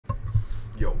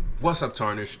Yo, what's up,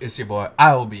 Tarnish? It's your boy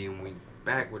ILB, and we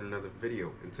back with another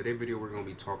video. In today's video, we're gonna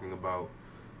be talking about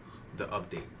the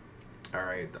update. All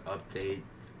right, the update.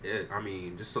 I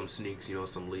mean, just some sneaks,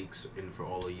 some leaks, and for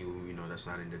all of you, that's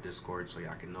not in the Discord, so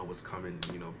y'all can know what's coming,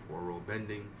 for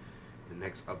Robending, the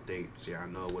next update. So y'all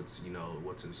know what's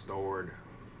in store.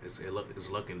 It's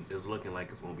looking like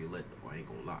it's gonna be lit, though. I ain't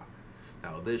gonna lie.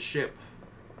 Now this ship,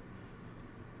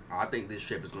 I think this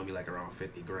ship is gonna be like around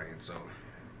 50 grand. So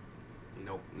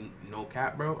no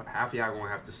cap, bro. Half of y'all gonna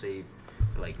have to save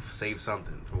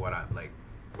something for what I like,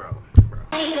 bro.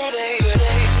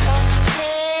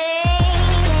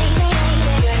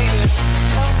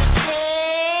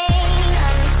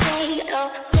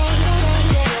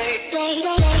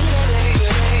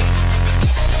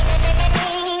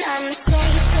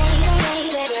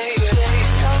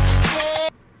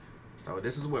 So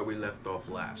this is where we left off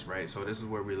last, right? So this is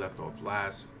where we left off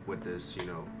last with this,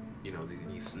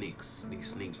 these sneaks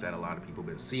that a lot of people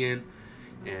been seeing,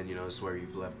 and this is where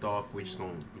we've left off. We're just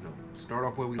gonna, start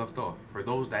off where we left off. For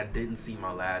those that didn't see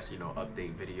my last,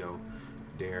 update video,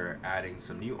 they're adding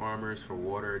some new armors for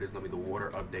water. There's gonna be the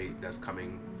water update that's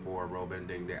coming for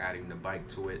Robending. They're adding the bike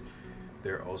to it.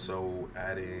 They're also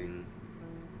adding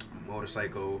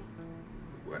motorcycle,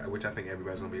 which I think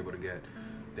everybody's gonna be able to get.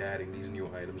 They're adding these new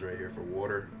items right here for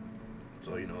water,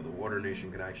 so the water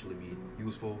nation can actually be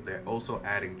useful. They're also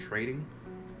adding trading,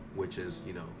 which is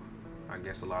I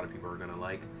guess a lot of people are gonna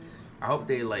like. I hope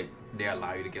they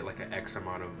allow you to get like an X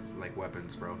amount of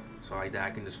weapons, bro, so like that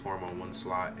I can just farm on one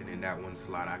slot, and in that one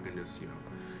slot I can just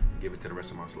give it to the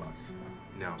rest of my slots.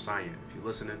 Now Cyan, if you're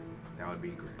listening, that would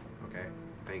be great. Okay,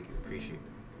 thank you, appreciate it.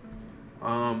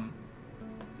 And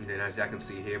then as y'all can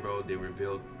see here, bro, they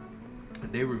revealed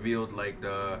like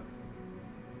the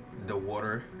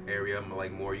water area,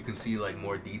 like more, you can see like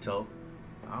more detail.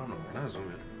 I don't know, can I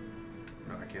zoom in?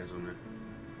 No, I can't zoom in.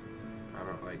 I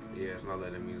don't it's not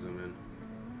letting me zoom in.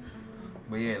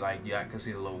 But yeah, I can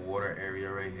see the little water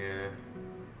area right here.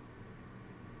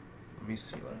 Let me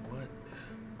see, what?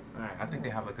 Alright, I think they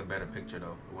have like a better picture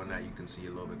though, one that you can see a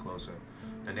little bit closer.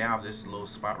 And they have this little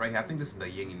spot right here. I think this is the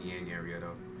yin and yang area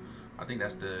though. I think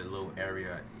that's the little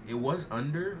area. It was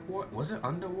under, what was it,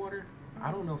 underwater?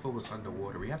 I don't know if it was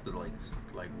underwater. We have to like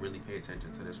really pay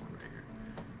attention to this one right here.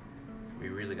 We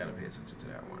really gotta pay attention to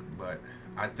that one. But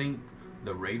I think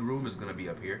the raid room is gonna be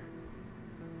up here,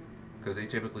 because they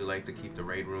typically like to keep the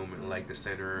raid room in like the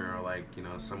center,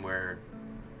 or somewhere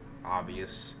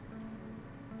obvious.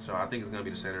 So I think it's gonna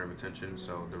be the center of attention.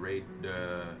 So the raid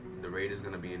is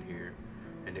gonna be in here.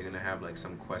 And they're gonna have like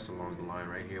some quests along the line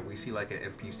right here. We see like an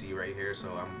NPC right here,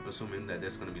 so I'm assuming that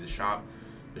that's gonna be the shop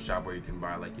where you can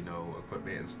buy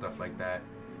equipment and stuff like that.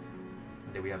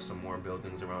 Then we have some more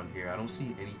buildings around here. I don't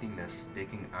see anything that's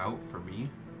sticking out for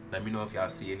me. Let me know if y'all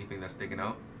see anything that's sticking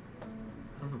out. I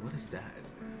don't know, what is that?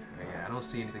 Yeah, I don't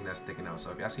see anything that's sticking out.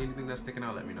 So if y'all see anything that's sticking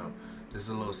out, let me know. This is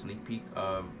a little sneak peek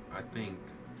of, I think,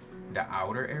 the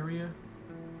outer area.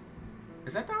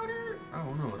 Is that the outer area? I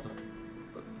don't know what the.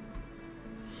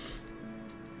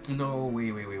 No,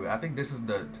 wait. I think this is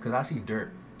because I see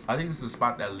dirt. I think this is the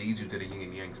spot that leads you to the yin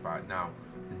and yang spot. Now,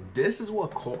 this is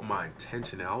what caught my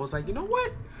attention. And I was like, you know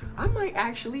what? I might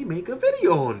actually make a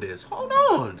video on this. Hold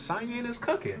on. Cyan is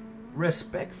cooking.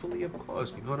 Respectfully, of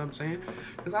course. You know what I'm saying?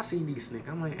 Because I seen these snakes.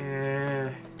 I'm like,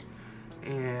 I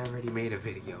already made a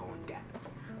video on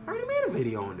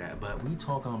that. But we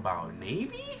talking about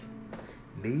Navy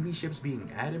ships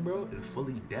being added, bro, and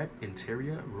fully decked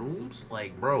interior rooms.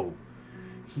 Like, bro,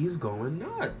 he's going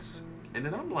nuts. And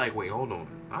then I'm like, wait, hold on.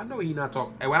 I know he not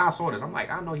talking. And when I saw this, I'm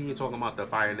like, I know he ain't talking about the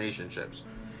Fire Nation ships.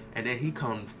 And then he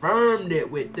confirmed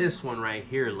it with this one right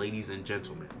here, ladies and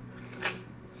gentlemen.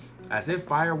 As if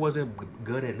fire wasn't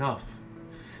good enough,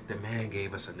 the man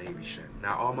gave us a Navy ship.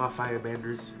 Now, all my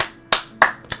firebenders,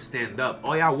 stand up.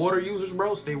 All y'all water users,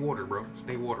 bro, stay water, bro.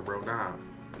 Stay water, bro. Nah.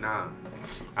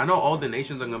 I know all the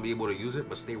nations are going to be able to use it,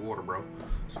 but stay water, bro.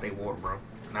 Stay water, bro.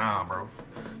 Nah, bro.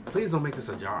 Please don't make this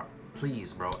a job.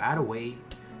 Please, bro. Add a way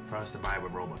for us to buy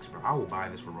with Robux, bro. I will buy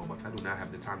this for Robux. I do not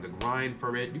have the time to grind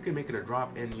for it. You can make it a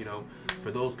drop, and for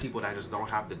those people that just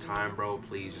don't have the time, bro,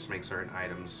 please just make certain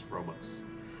items Robux.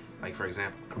 Like, for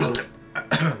example,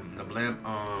 the blimp,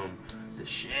 the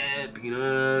ship, you know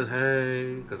what I'm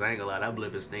saying? Because I ain't gonna lie, that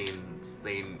blimp is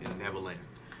staying in Neverland.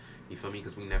 You feel me?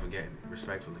 Because we never get it,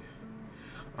 respectfully.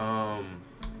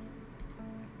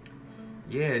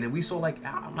 Yeah, and then we saw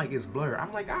I'm like, it's blurred.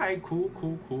 I'm like, all right, cool.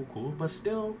 But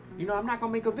still, I'm not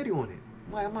gonna make a video on it.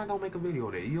 I'm not gonna make a video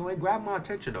on it. It grabbed my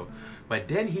attention though. But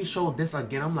then he showed this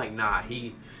again. I'm like, nah,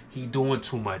 he doing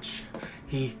too much.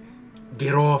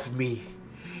 Get off me.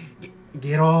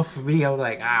 Get off of me. I was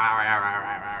like, all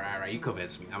right. You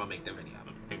convinced me. I'm gonna make the video.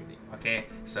 Okay?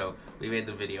 So we made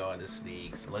the video on the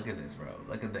sneaks. Look at this, bro.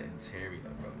 Look at the interior,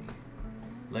 bro.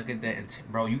 Look at that,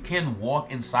 bro. You can walk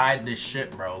inside this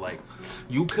shit, bro. Like,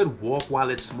 you could walk while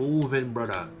it's moving,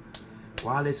 brother.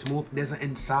 While it's moving, there's an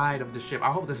inside of the ship.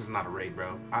 I hope this is not a raid,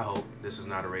 bro. I hope this is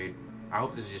not a raid. I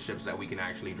hope this is just ships that we can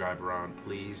actually drive around.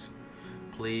 Please.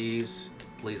 Please.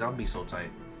 Please. I'll be so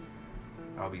tight.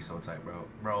 I'll be so tight, bro.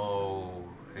 Bro.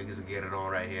 Niggas can get it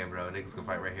on right here, bro. Niggas can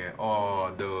fight right here.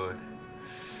 Oh, dude.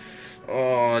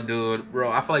 Oh, dude. Bro,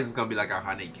 I feel like it's gonna be like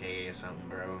 100K or something,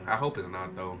 bro. I hope it's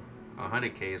not, though.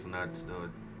 100K is nuts,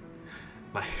 dude.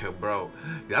 Like, bro,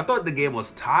 I thought the game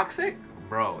was toxic.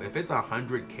 Bro, if it's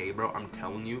 100K, bro, I'm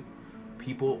telling you,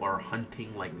 people are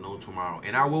hunting like no tomorrow.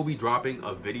 And I will be dropping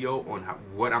a video on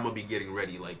what I'm gonna be getting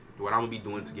ready, like what I'm gonna be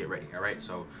doing to get ready. All right,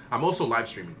 so I'm also live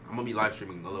streaming. I'm gonna be live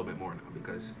streaming a little bit more now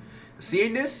because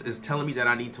seeing this is telling me that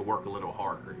I need to work a little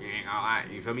harder.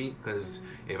 You feel me? Because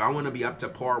if I want to be up to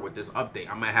par with this update,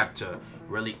 I might have to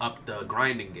really up the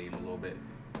grinding game a little bit,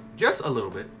 just a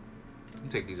little bit.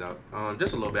 Take these out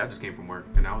just a little bit. I just came from work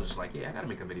and I was just like, yeah, I gotta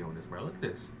make a video on this, bro. Look at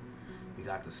this. We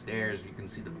got the stairs. You can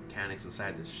see the mechanics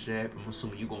inside the ship. I'm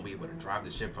assuming you're gonna be able to drive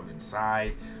the ship from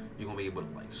inside. You're gonna be able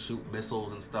to like shoot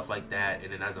missiles and stuff like that.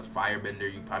 And then as a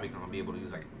firebender, you probably gonna be able to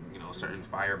use like, you know, certain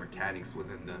fire mechanics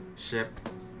within the ship.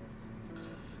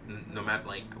 No matter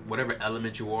like whatever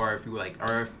element you are, if you like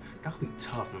earth, that could be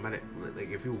tough. No matter like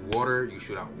if you're water, you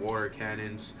shoot out water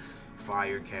cannons,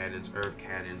 fire cannons, earth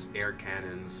cannons, air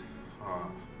cannons.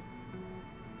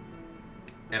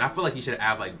 And I feel like you should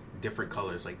have like different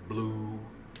colors, like blue.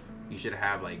 You should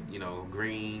have like, you know,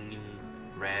 green,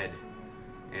 red,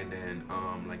 and then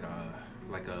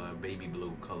like a baby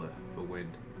blue color for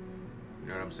wind. You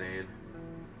know what I'm saying?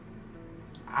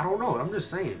 I don't know. I'm just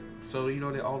saying. So you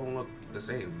know they all don't look the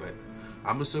same, but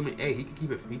I'm assuming, hey, he could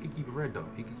keep it. He could keep it red though.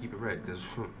 He could keep it red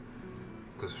because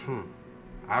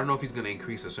I don't know if he's gonna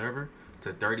increase the server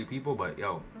to 30 people, but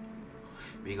yo.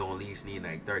 We gonna at least need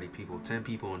like 30 people, 10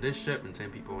 people on this ship and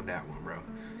 10 people on that one, bro.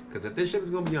 Because if this ship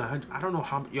is gonna be 100, I don't know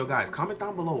how. Yo, guys, comment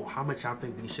down below how much y'all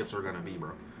think these ships are gonna be,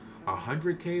 bro.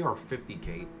 100K or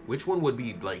 50K? Which one would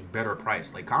be like better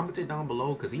price? Like, comment it down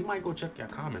below, because he might go check your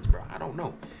comments, bro. I don't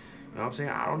know. You know what I'm saying?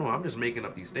 I don't know. I'm just making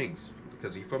up these things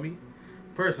because you feel me.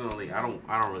 Personally, I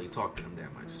don't really talk to them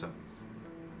that much, so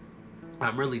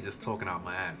I'm really just talking out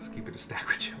my ass. Keep it a stack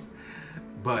with you,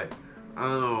 but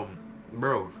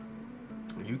bro.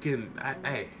 You can,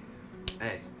 hey,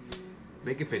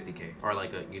 make it 50K or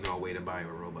like a, you know, way to buy a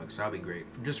Robux. That'll be great,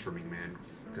 just for me, man.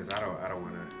 Because I don't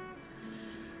want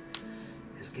to.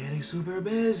 It's getting super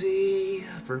busy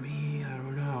for me. I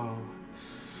don't know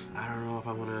if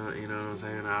I want to. You know what I'm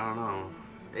saying? I don't know.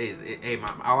 Hey,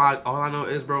 all I know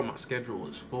is, bro, my schedule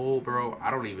is full, bro. I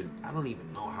don't even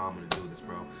know how I'm gonna do this,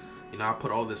 bro. You know, I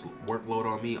put all this workload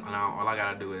on me, and all I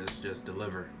gotta do is just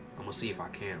deliver. I'm gonna see if I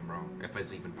can, bro, if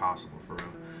it's even possible for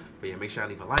real. But yeah, make sure I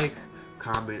leave a like,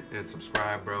 comment, and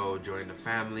subscribe, bro. Join the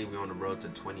family. We're on the road to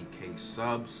 20K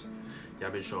subs.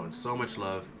 Y'all been showing so much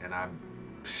love, and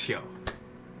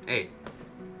hey,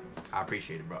 I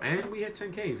appreciate it, bro. And we hit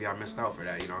 10K if y'all missed out for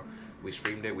that, you know. We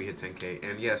streamed it, we hit 10K.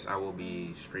 And yes, I will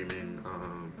be streaming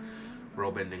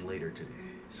Robending later today.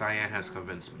 Cyan has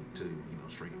convinced me to, you know,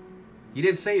 stream. He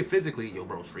didn't say it physically, yo,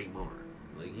 bro, stream more.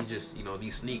 Like, he just, you know,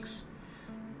 these sneaks,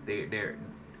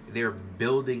 they're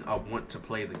building a want to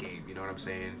play the game. You know what I'm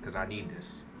saying? Because I need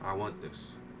this. I want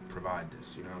this. Provide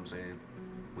this. You know what I'm saying?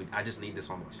 I just need this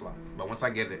on my slot. But once I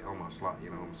get it on my slot, you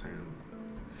know what I'm saying?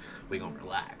 We gonna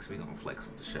relax. We gonna flex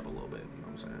with the ship a little bit. You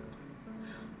know what I'm saying?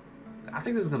 I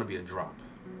think this is gonna be a drop.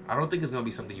 I don't think it's gonna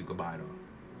be something you could buy though.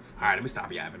 All right, let me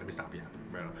stop yapping,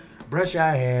 bro. Brush your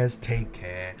hairs. Take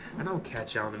care, and I'll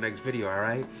catch y'all in the next video. All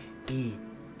right,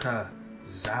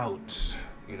 out.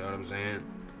 You know what I'm saying?